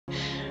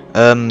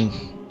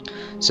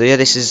So yeah,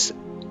 this is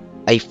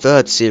a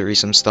third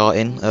series I'm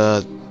starting.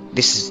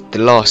 This is the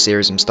last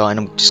series I'm starting.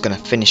 I'm just gonna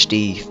finish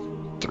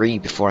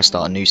D3 before I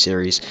start a new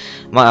series.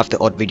 Might have the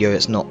odd video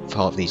that's not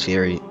part of these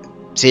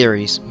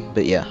series,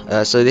 but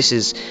yeah. So this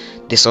is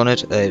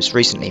Dishonored. It was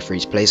recently free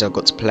to play, so I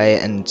got to play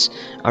it, and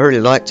I really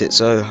liked it,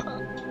 so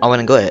I went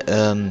and got it.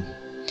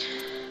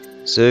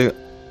 So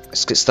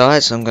let's get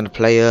started. So I'm gonna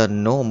play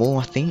normal,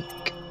 I think.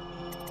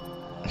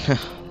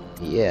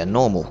 Yeah,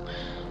 normal.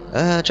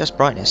 Just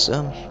brightness.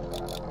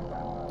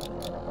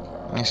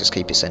 Let's just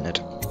keep it centered.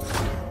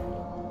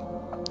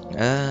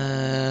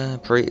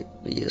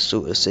 Previous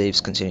sort of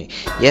saves continue.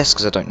 Yes,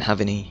 because I don't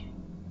have any.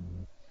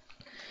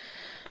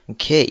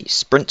 Okay,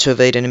 sprint to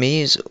evade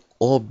enemies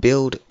or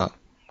build. Oh,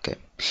 okay.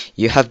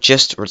 You have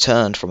just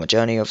returned from a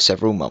journey of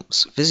several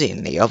months,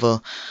 visiting the other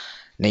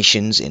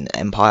nations in the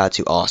Empire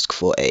to ask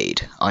for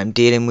aid. I'm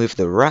dealing with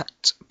the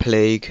rat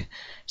plague.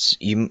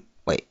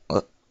 What?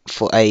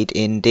 For aid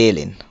in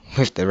dealing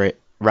with the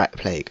rat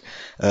plague.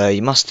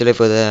 You must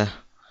deliver the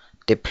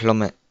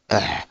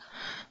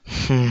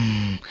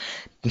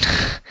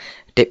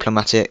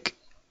diplomatic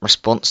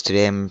response to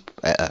the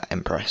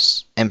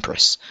Empress,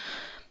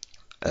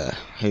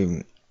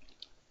 whom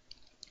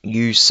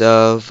you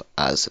serve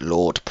as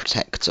Lord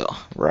Protector.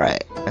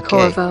 Right, okay.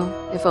 Corvo,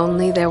 if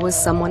only there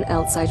was someone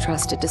else I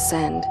trusted to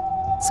send,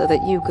 so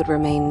that you could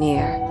remain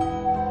near.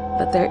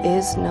 But there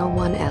is no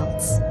one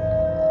else,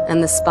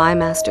 and the Spy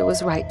Master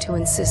was right to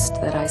insist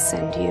that I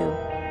send you.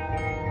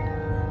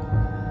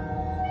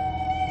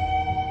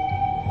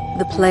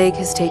 The plague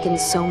has taken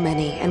so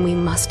many, and we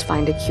must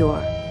find a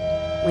cure.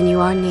 When you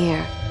are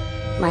near,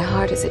 my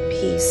heart is at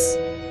peace.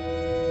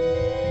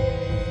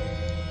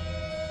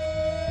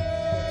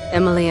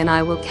 Emily and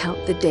I will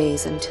count the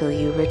days until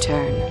you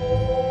return.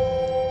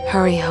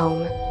 Hurry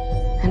home,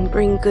 and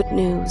bring good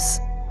news.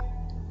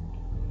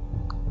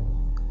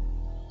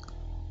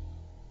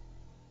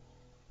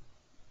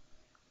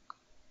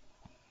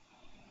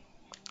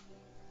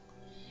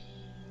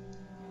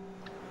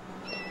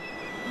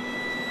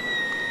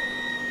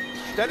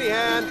 Steady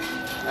hand.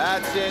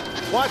 That's it.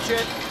 Watch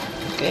it.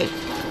 Okay.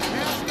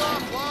 Cast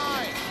off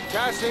line.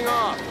 Casting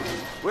off.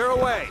 We're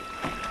away.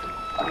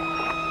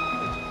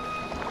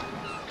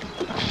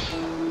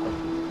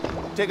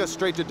 Take us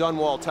straight to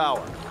Dunwall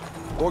Tower.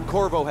 Lord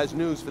Corvo has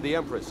news for the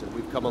Empress, and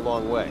we've come a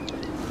long way.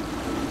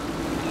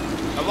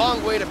 A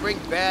long way to bring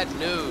bad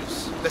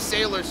news. The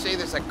sailors say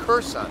there's a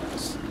curse on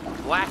us.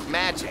 Black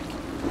magic.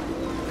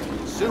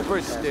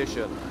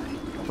 Superstition.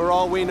 For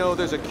all we know,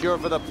 there's a cure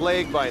for the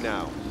plague by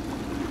now.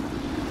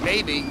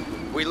 Maybe.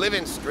 We live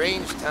in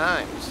strange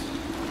times.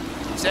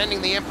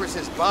 Sending the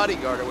Empress's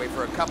bodyguard away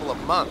for a couple of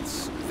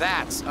months,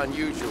 that's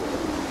unusual.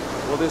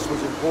 Well, this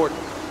was important.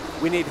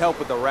 We need help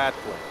with the rat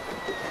plague.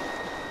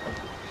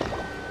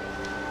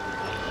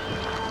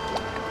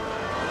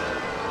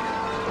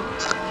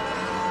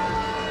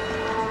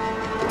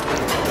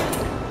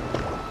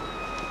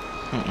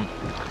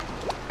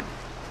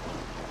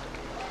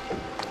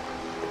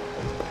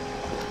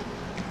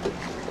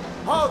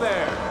 Ho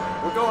there!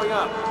 We're going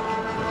up.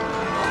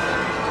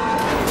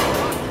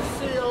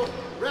 Seal,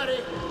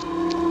 ready.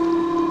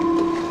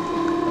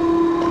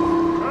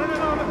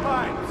 Turning on the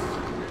pipes.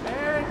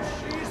 And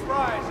she's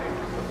rising.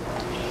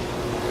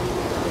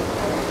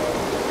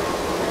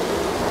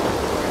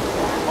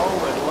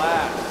 Home at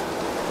last.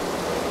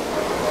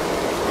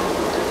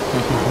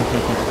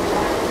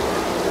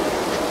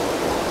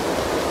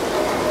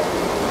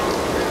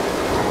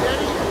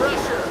 Steady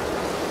pressure.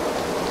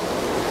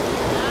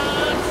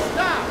 And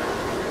stop.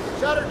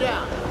 Shut her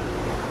down.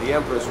 The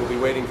Empress will be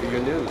waiting for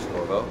your news,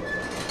 Corvo.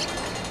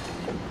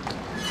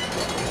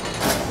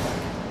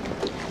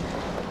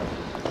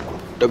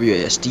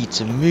 WASD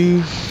to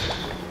move.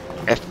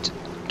 F to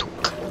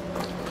talk.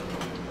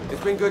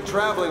 It's been good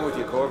traveling with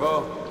you,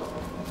 Corvo.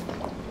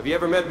 Have you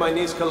ever met my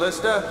niece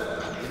Callista?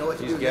 You know what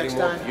to She's do getting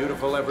next more time?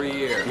 beautiful every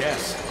year.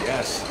 Yes.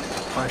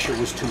 Pressure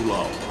was too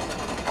low.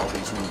 All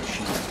these new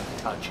machines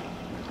touchy.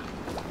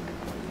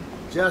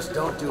 Just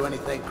don't do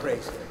anything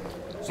crazy.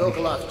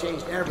 Sokolov's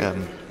changed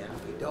everything, and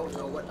we don't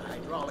know what the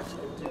hydraulics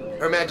will do.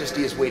 Her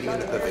Majesty is waiting in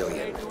the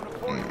pavilion.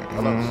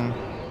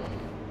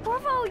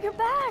 Corvo, you're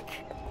back!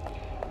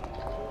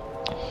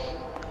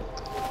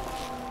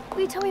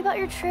 Will you tell me about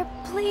your trip,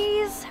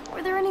 please?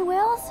 Were there any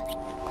whales?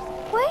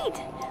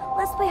 Wait!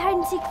 Let's play hide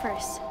and seek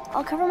first.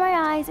 I'll cover my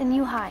eyes and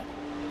you hide.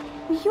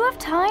 You have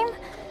time?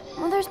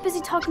 Mother's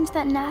busy talking to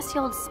that nasty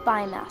old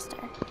spy master.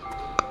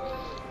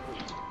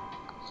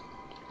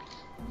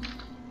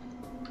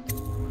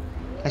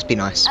 Let's be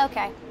nice.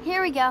 Okay,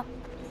 here we go.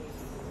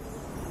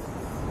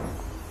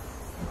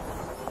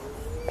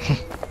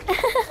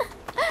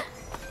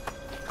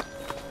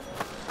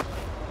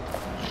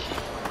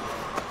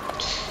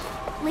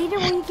 Later,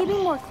 will you give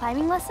me more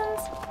climbing lessons?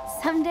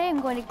 Someday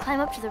I'm going to climb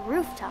up to the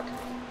rooftop.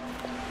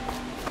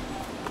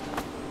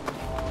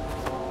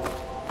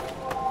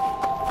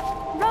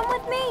 Run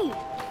with me!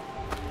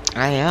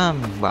 I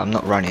am. Well, I'm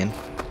not running,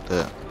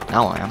 but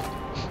now I am.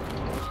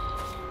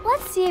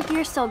 Let's see if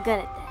you're still good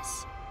at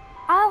this.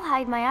 I'll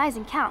hide my eyes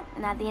and count,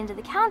 and at the end of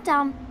the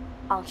countdown,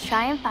 I'll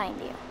try and find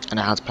you. I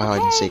know how to play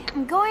hide and seek.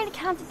 I'm going to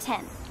count to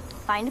 10.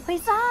 Find a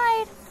place to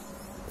hide.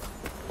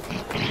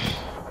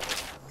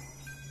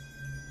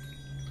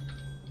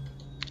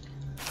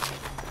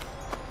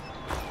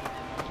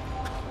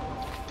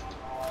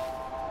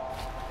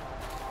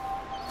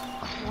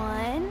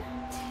 One,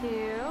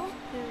 two,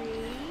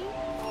 three,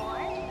 4,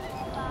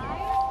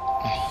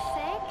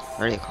 5, 6.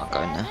 Really can't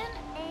go in there. 7,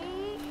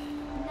 8,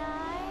 9,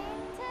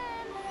 10.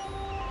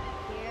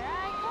 Here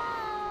I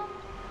come.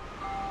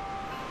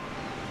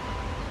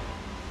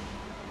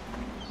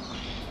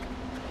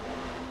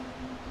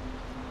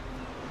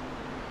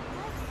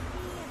 Let's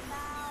see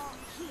about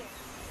here.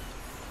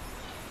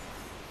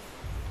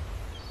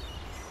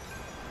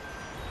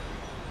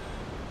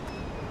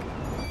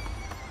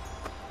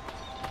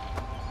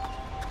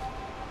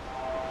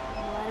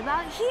 What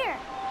about here?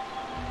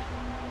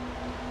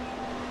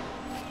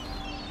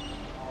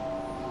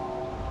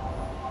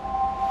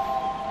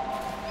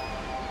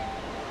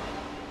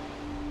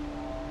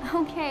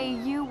 Okay,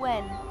 you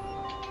win.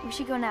 We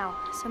should go now,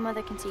 so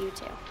Mother can see you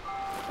too.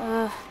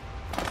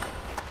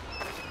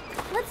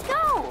 Let's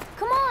go!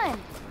 Come on!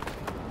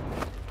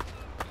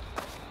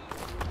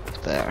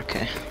 There,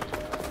 okay.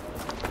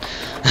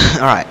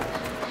 Alright.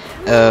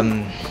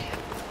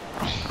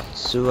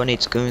 So I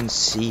need to go and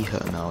see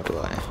her now, do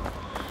I?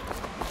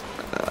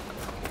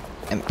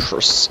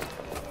 Empress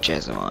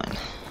Jessamine.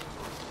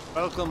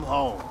 Welcome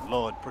home,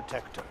 Lord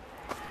Protector.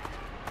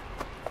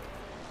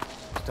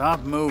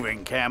 Stop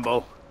moving,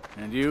 Campbell.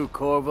 And you,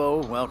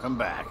 Corvo, welcome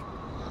back.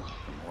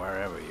 From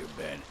wherever you've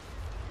been.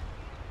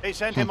 They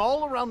sent him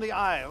all around the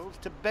Isles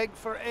to beg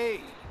for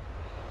aid.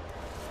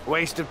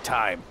 Waste of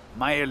time.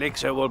 My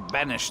elixir will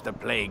banish the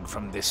plague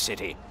from this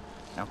city.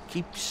 Now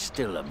keep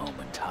still a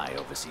moment, High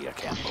Overseer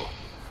Campbell.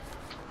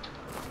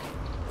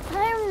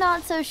 I'm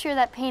not so sure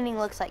that painting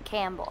looks like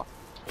Campbell.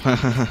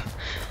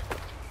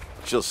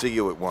 She'll see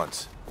you at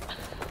once.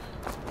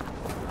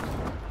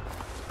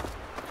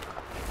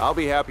 I'll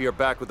be happy you're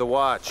back with the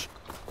watch.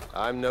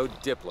 I'm no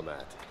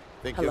diplomat.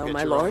 Think Hello, you'll get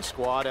my your own lord.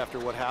 squad after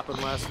what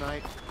happened last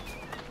night?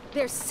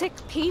 They're sick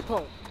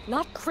people,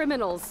 not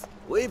criminals.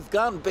 We've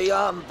gone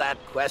beyond that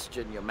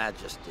question, Your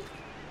Majesty.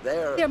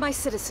 They're my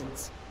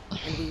citizens,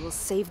 and we will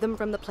save them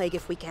from the plague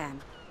if we can.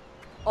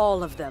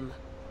 All of them.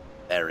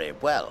 Very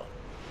well.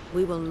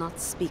 We will not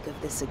speak of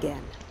this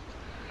again.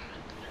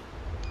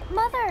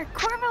 Mother,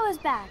 Corvo is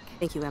back.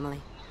 Thank you,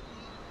 Emily.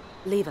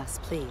 Leave us,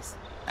 please.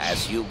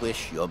 As you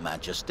wish, Your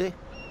Majesty.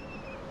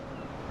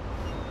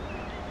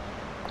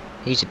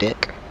 He's a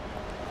dick.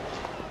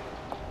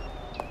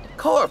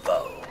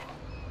 Corvo.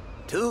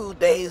 2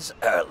 days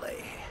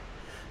early.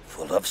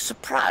 Full of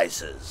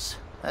surprises,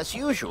 as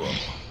usual.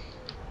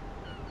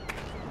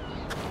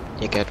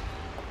 You're good.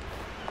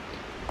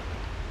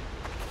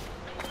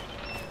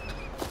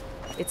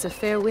 It's a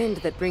fair wind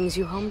that brings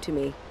you home to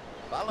me.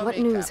 Follow What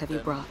me, news have you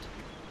Captain. brought?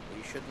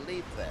 We should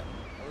leave them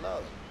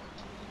alone.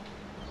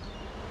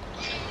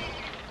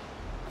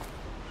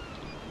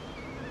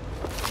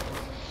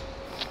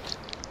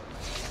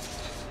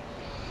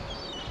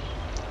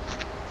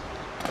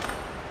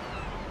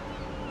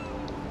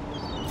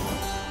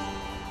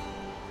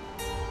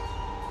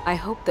 I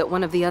hoped that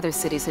one of the other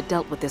cities had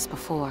dealt with this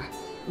before,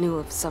 knew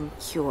of some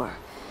cure.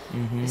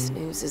 This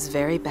news is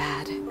very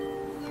bad.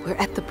 We're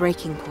at the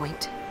breaking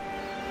point.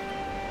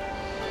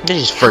 They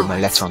just threw my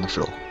Cowards. letter on the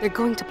floor. They're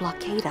going to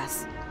blockade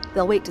us.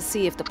 They'll wait to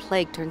see if the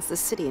plague turns the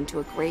city into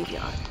a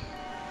graveyard.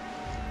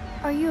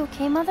 Are you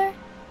okay, Mother?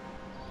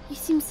 You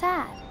seem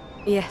sad.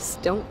 Yes,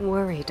 don't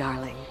worry,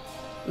 darling.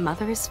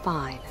 Mother is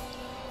fine.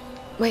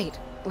 Wait,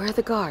 where are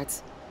the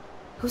guards?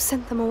 Who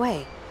sent them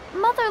away?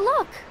 Mother,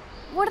 look!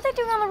 What are they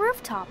doing on the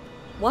rooftop?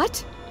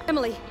 What?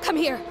 Emily, come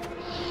here!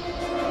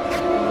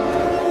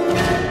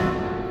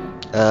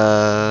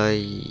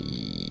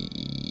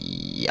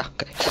 Yeah,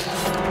 okay.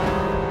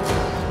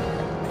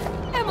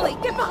 Emily,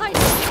 get behind me!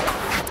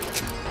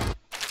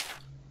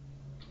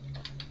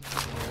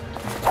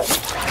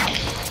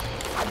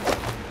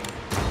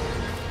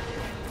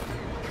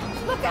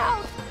 Look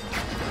out!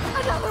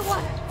 Another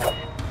one!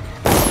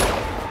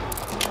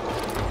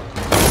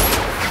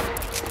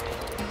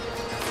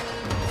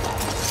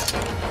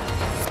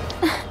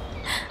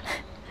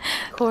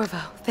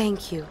 Corvo,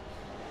 thank you.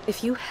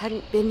 If you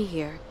hadn't been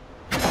here...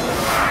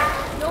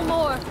 No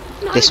more!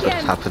 Not This would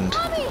again. have happened.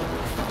 Mommy!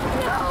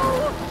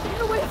 No!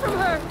 Get away from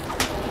her!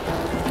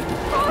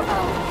 Corvo!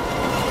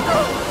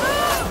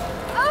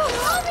 Oh,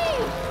 Mommy!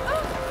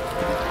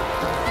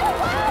 Get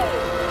away!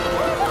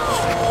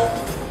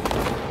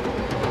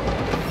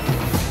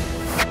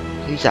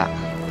 Who's that?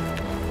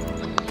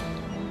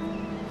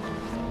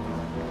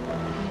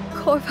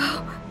 Corvo,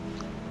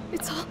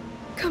 it's all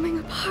coming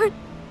apart.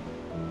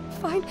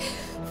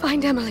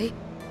 Find Emily.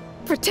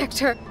 Protect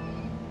her.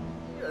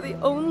 You're the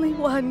only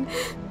one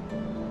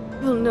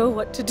who'll know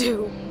what to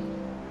do.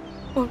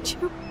 Won't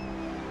you?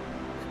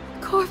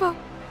 Corvo.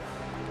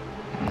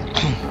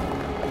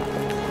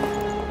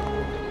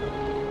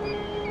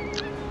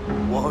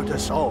 Ward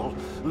us all.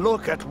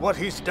 Look at what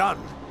he's done.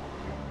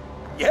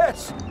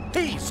 Yes,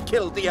 he's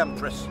killed the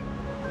Empress.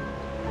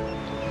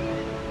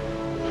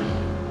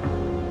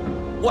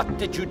 What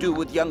did you do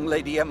with young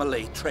Lady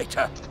Emily,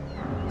 traitor?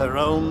 Her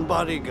own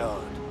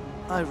bodyguard.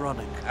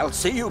 Ironic. I'll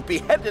see you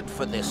beheaded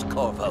for this,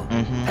 Corvo.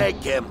 Peg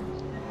him.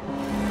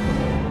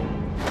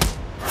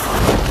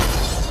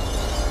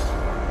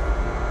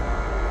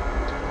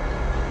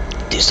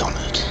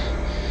 Dishonored.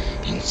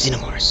 In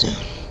cinema soon.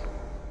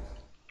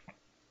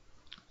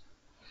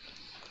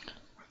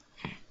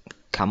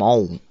 Come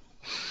on.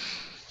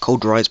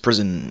 Cold Rise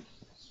Prison.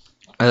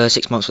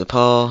 6 months have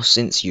passed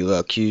since you were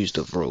accused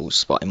of royal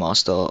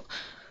spymaster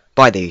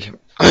by the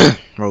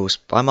royal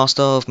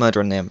spymaster of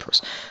murdering the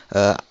Empress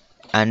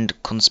and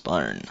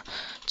conspiring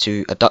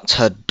to abduct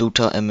her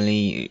daughter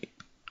Emily,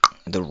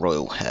 the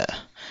royal heir.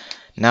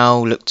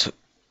 Now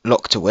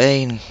locked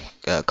away in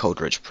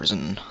Cold Ridge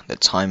Prison. The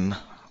time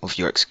of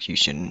your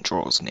execution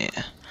draws near.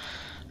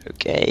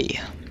 Okay.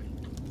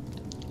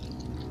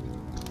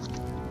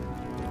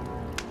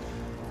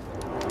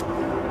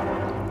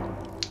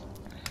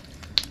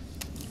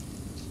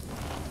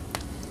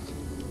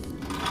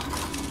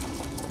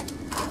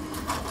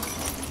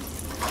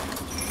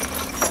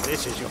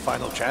 This is your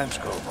final chance,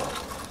 Corvo.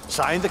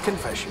 Sign the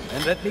confession,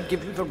 and let me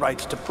give you the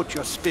rights to put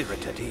your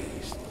spirit at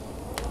ease.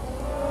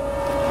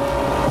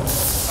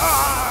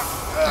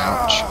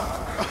 Ouch.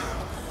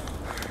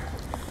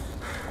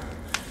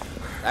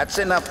 That's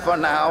enough for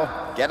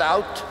now. Get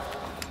out.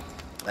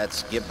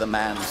 Let's give the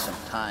man some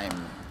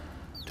time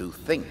to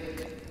think.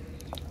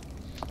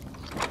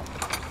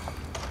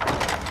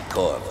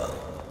 Corvo,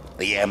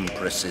 the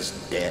Empress is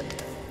dead.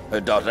 Her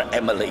daughter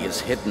Emily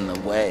is hidden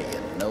away,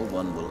 and no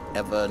one will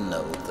ever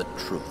know the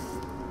truth.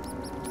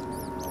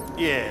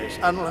 Yes,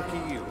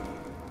 unlucky you.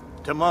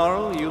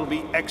 Tomorrow you'll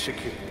be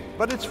executed,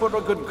 but it's for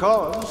a good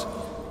cause.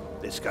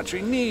 This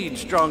country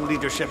needs strong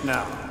leadership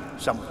now,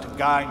 someone to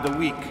guide the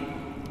weak,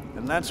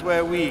 and that's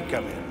where we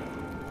come in.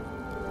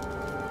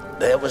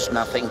 There was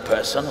nothing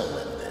personal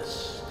in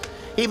this,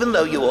 even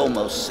though you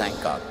almost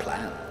sank our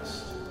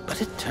plans.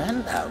 But it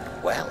turned out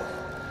well.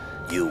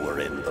 You were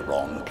in the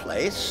wrong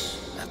place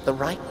at the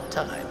right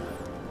time,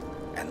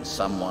 and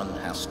someone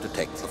has to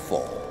take the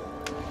fall.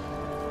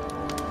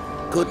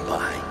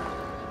 Goodbye,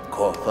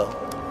 Corvo.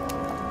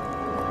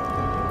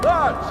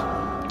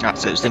 Ah,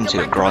 so it's them two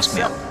that grasped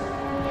me up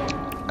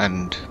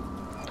and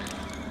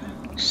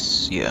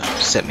yeah,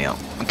 set me up.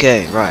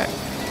 Okay, right.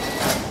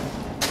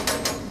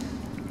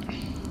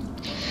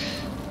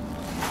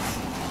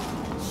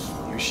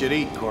 You should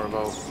eat,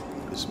 Corvo.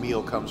 This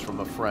meal comes from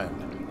a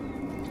friend.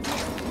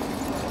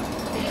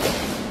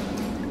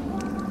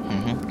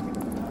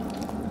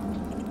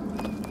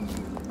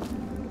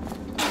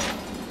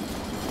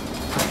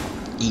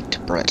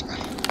 Eat bread.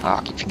 Ah,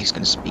 I keep thinking he's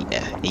gonna speak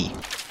there. E.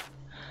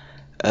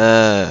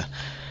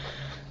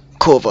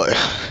 Corvo.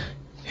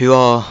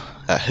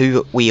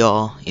 Who we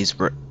are is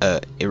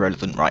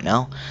irrelevant right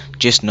now.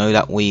 Just know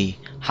that we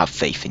have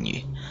faith in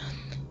you.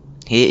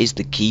 Here is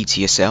the key to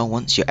your cell.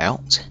 Once you're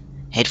out,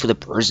 head for the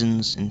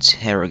prison's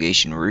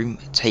interrogation room.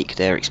 Take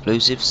the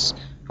explosives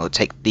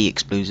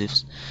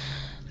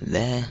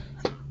there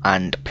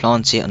and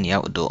plant it on the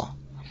outer door.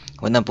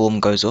 When the bomb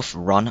goes off,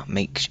 run,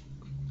 make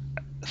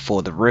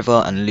for the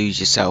river and lose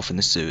yourself in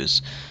the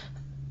sewers.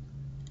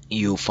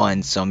 You'll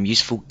find some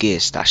useful gear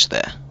stashed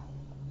there.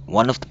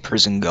 One of the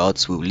prison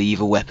guards will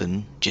leave a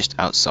weapon just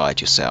outside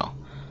your cell.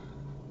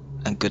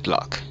 And good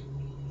luck.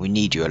 We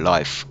need you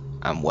alive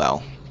and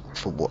well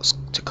for what's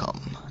to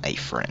come, a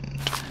friend.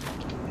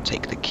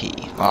 Take the key.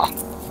 Ah,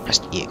 press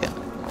E again.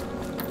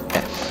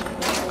 F.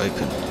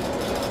 Open.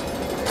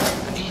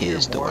 And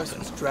here's the weapon.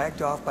 Was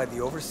dragged off by the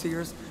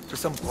overseers for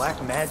some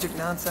black magic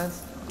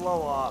nonsense?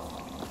 Blow off.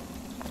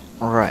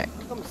 Alright.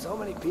 How come so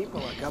many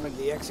people are coming to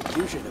the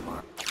execution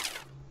tomorrow?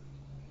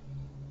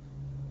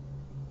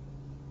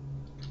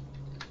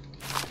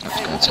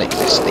 I'm gonna take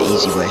this the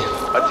easy way.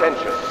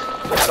 Attention.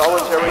 The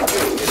solitary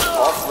wing is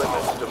off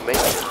limits to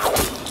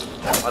maintenance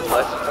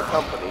unless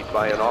accompanied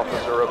by an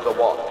officer of the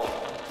watch.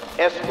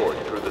 Escort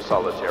through the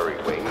solitary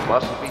wing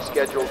must be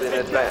scheduled in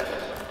advance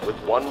with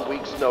 1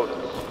 week's notice.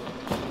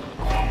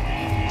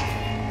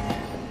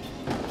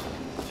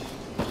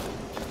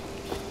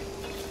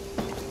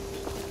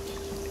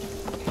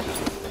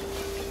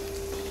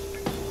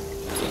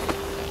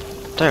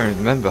 I don't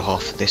remember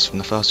half of this from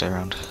the first way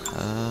around.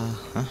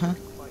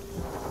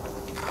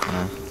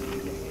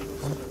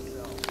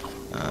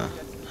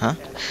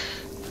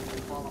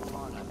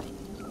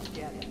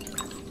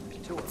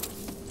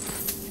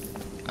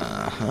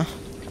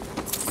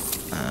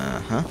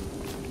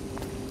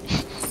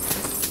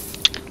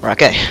 Right,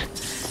 okay.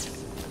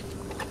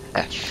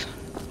 F.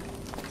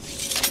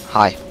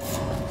 Hi.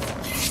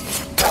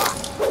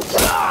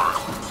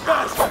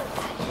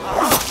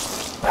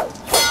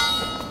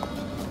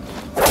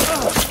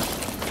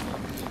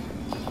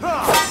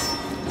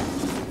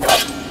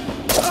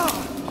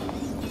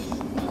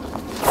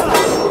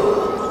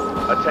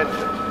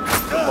 Attention.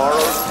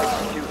 Tomorrow's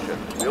execution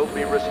will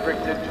be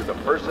restricted to the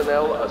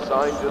personnel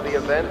assigned to the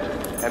event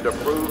and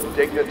approved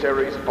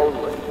dignitaries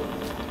only.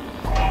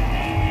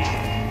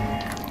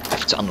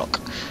 unlock.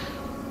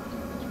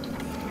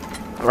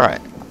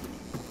 Right.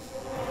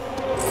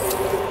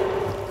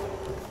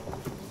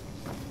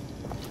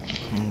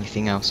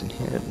 Anything else in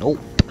here? Nope.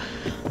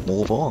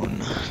 Move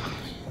on.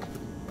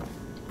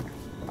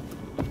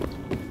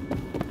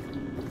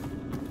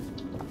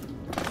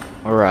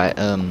 Alright,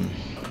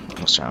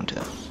 what's around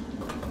here?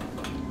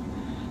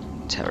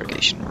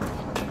 Interrogation room.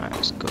 Alright,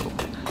 let's go.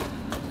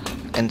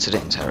 Enter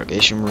the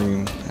interrogation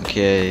room.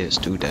 Okay, let's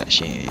do that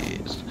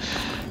shit.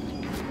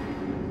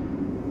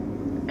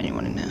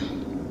 Anyone in there?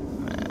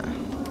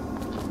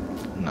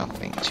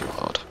 Nothing too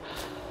hard.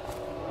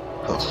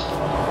 Ugh.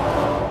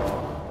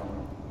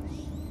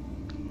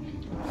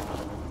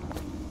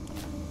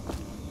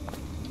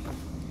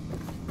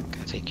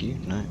 Can I take you?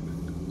 No.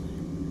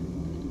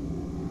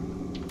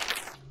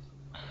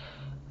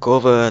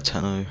 Corvo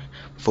Tano,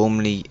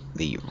 formerly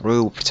the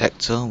Royal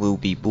Protector, will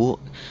be brought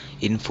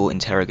in for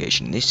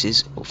interrogation. This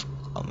is of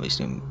utmost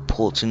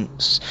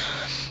importance.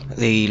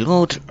 The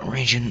Lord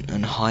Regent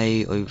and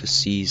High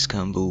Overseas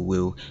Campbell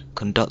will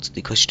conduct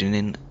the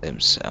questioning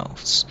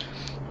themselves.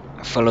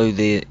 Follow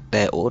their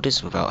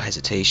orders without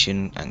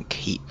hesitation and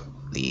keep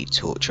the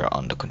torture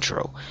under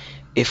control.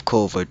 If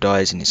Corvo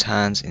dies in his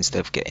hands instead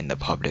of getting the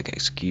public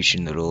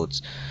execution the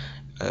Lord's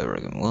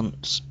Regan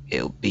wants,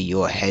 it'll be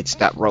your heads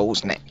that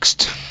rolls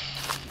next.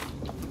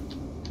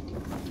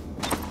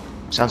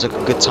 Sounds like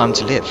a good time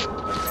to live.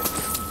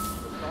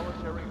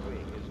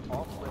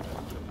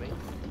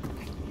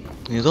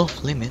 It's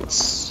off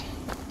limits.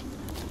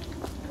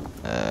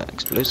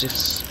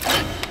 Explosives.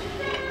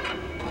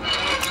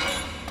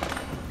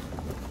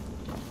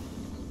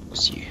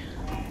 What's you?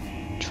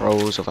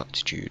 Trolls of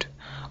aptitude.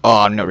 Oh,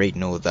 I'm not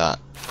reading all that.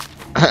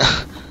 Can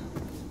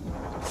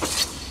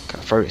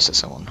I throw this at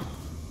someone?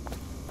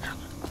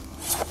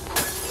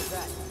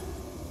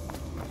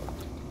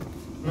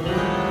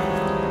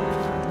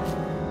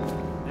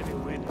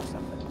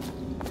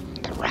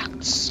 The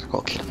rats. I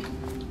gotta kill them.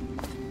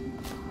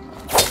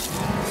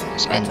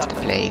 Let's end the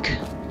plague.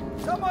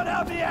 Someone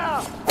help me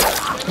out!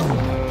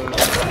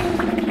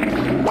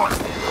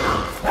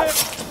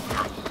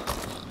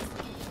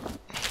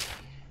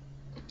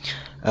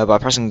 By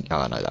pressing... oh,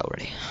 I know that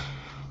already.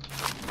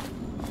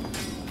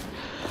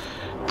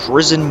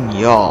 Prison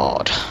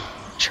yard.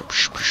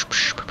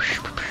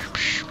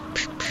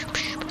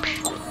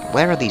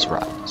 Where are these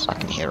rats? I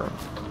can hear them.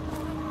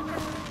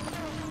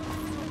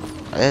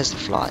 Oh, there's the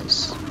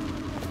flies.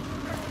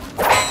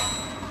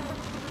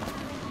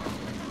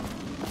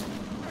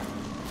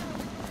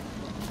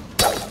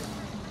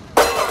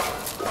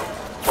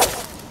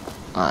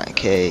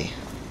 Okay.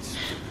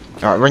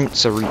 Alright,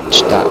 once I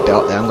reach that bit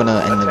up there, I'm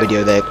gonna end the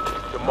video there.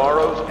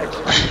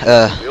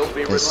 I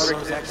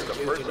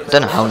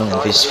don't know how long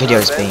this video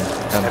has been.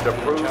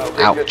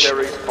 Ouch.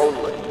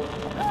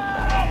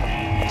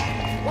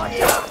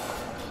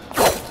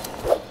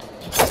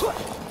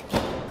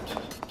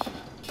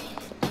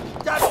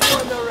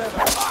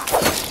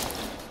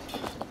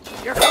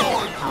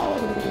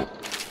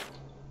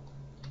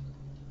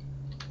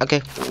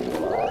 Okay.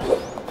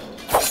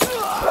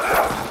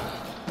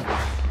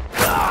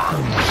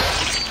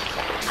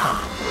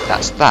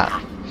 That's that.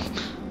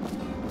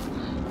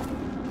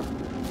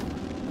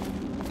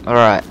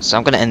 Alright, so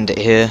I'm gonna end it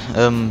here.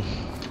 Can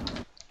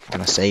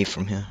I save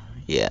from here?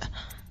 Yeah.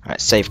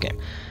 Alright, save game.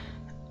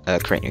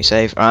 Create new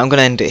save. Alright, I'm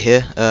gonna end it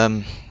here.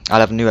 I'll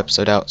have a new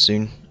episode out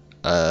soon.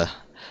 So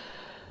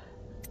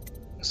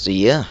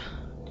yeah.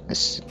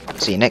 Let's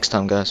see you next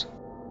time, guys.